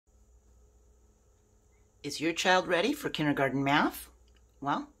Is your child ready for kindergarten math?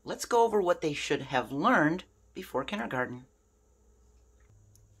 Well, let's go over what they should have learned before kindergarten.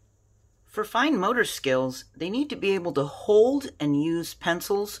 For fine motor skills, they need to be able to hold and use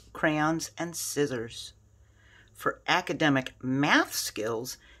pencils, crayons, and scissors. For academic math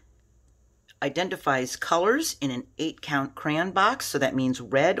skills, identifies colors in an 8-count crayon box, so that means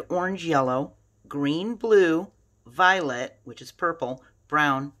red, orange, yellow, green, blue, violet, which is purple,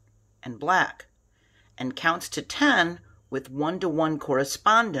 brown, and black, and counts to 10 with one-to-one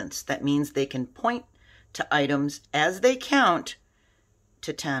correspondence. That means they can point to items as they count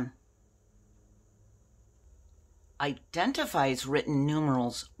to 10. Identifies written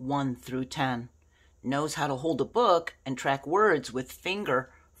numerals 1 through 10. Knows how to hold a book and track words with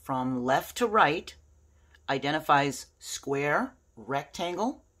finger from left to right. Identifies square,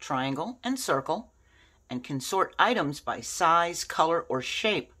 rectangle, triangle, and circle, and can sort items by size, color, or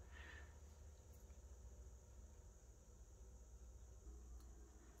shape.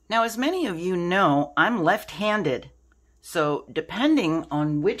 Now, as many of you know, I'm left-handed, so depending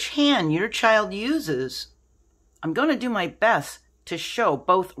on which hand your child uses, I'm going to do my best to show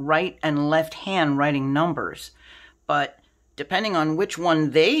both right and left hand writing numbers. But depending on which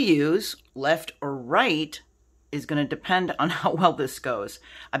one they use, left or right, is going to depend on how well this goes.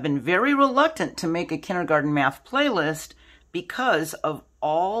 I've been very reluctant to make a kindergarten math playlist because of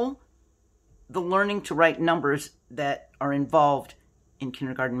all the learning to write numbers that are involved in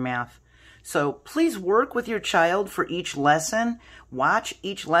kindergarten math. So please work with your child for each lesson. Watch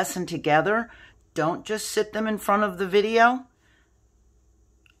each lesson together. Don't just sit them in front of the video.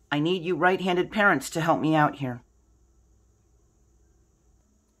 I need you right-handed parents to help me out here.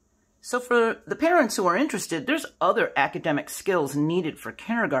 So for the parents who are interested, there's other academic skills needed for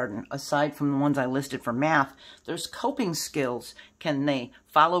kindergarten aside from the ones I listed for math. There's coping skills. Can they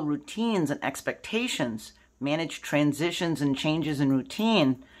follow routines and expectations? Manage transitions and changes in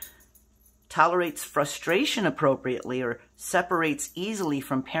routine, tolerates frustration appropriately or separates easily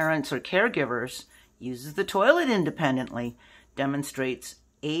from parents or caregivers, uses the toilet independently, demonstrates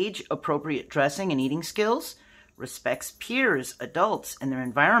age-appropriate dressing and eating skills, respects peers, adults, and their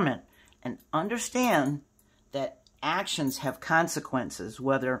environment, and understand that actions have consequences,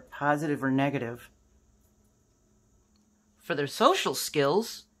 whether positive or negative. For their social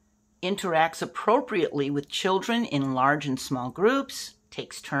skills, interacts appropriately with children in large and small groups,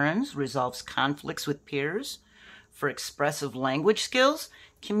 takes turns, resolves conflicts with peers. For expressive language skills,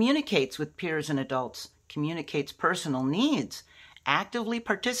 communicates with peers and adults, communicates personal needs, actively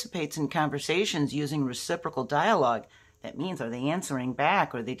participates in conversations using reciprocal dialogue. That means, are they answering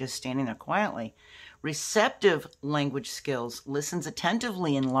back or are they just standing there quietly? Receptive language skills, listens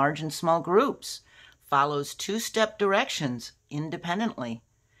attentively in large and small groups, follows two-step directions independently.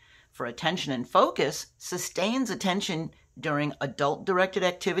 For attention and focus, sustains attention during adult-directed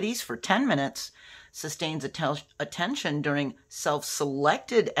activities for 10 minutes, sustains attention during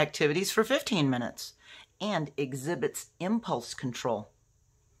self-selected activities for 15 minutes, and exhibits impulse control.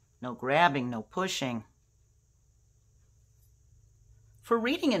 No grabbing, no pushing. For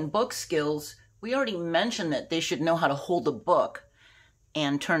reading and book skills, we already mentioned that they should know how to hold a book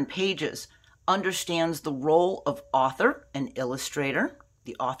and turn pages, understands the role of author and illustrator.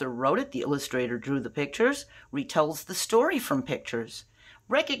 The author wrote it, the illustrator drew the pictures, retells the story from pictures,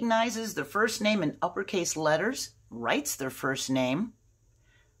 recognizes their first name in uppercase letters, writes their first name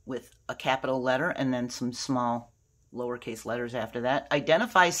with a capital letter and then some small lowercase letters after that,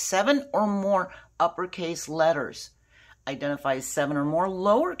 identifies 7 or more uppercase letters, identifies 7 or more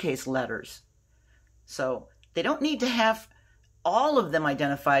lowercase letters. So they don't need to have all of them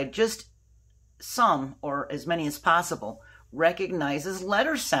identified, just some or as many as possible. Recognizes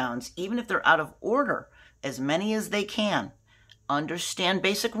letter sounds, even if they're out of order, as many as they can. Understand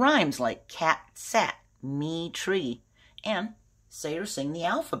basic rhymes like cat, sat, me, tree, and say or sing the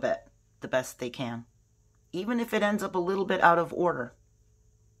alphabet the best they can, even if it ends up a little bit out of order.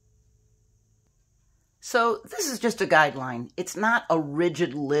 So this is just a guideline. It's not a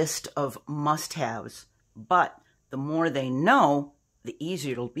rigid list of must-haves, but the more they know, the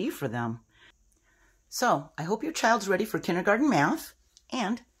easier it'll be for them. So I hope your child's ready for kindergarten math,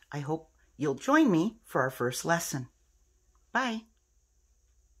 and I hope you'll join me for our first lesson. Bye.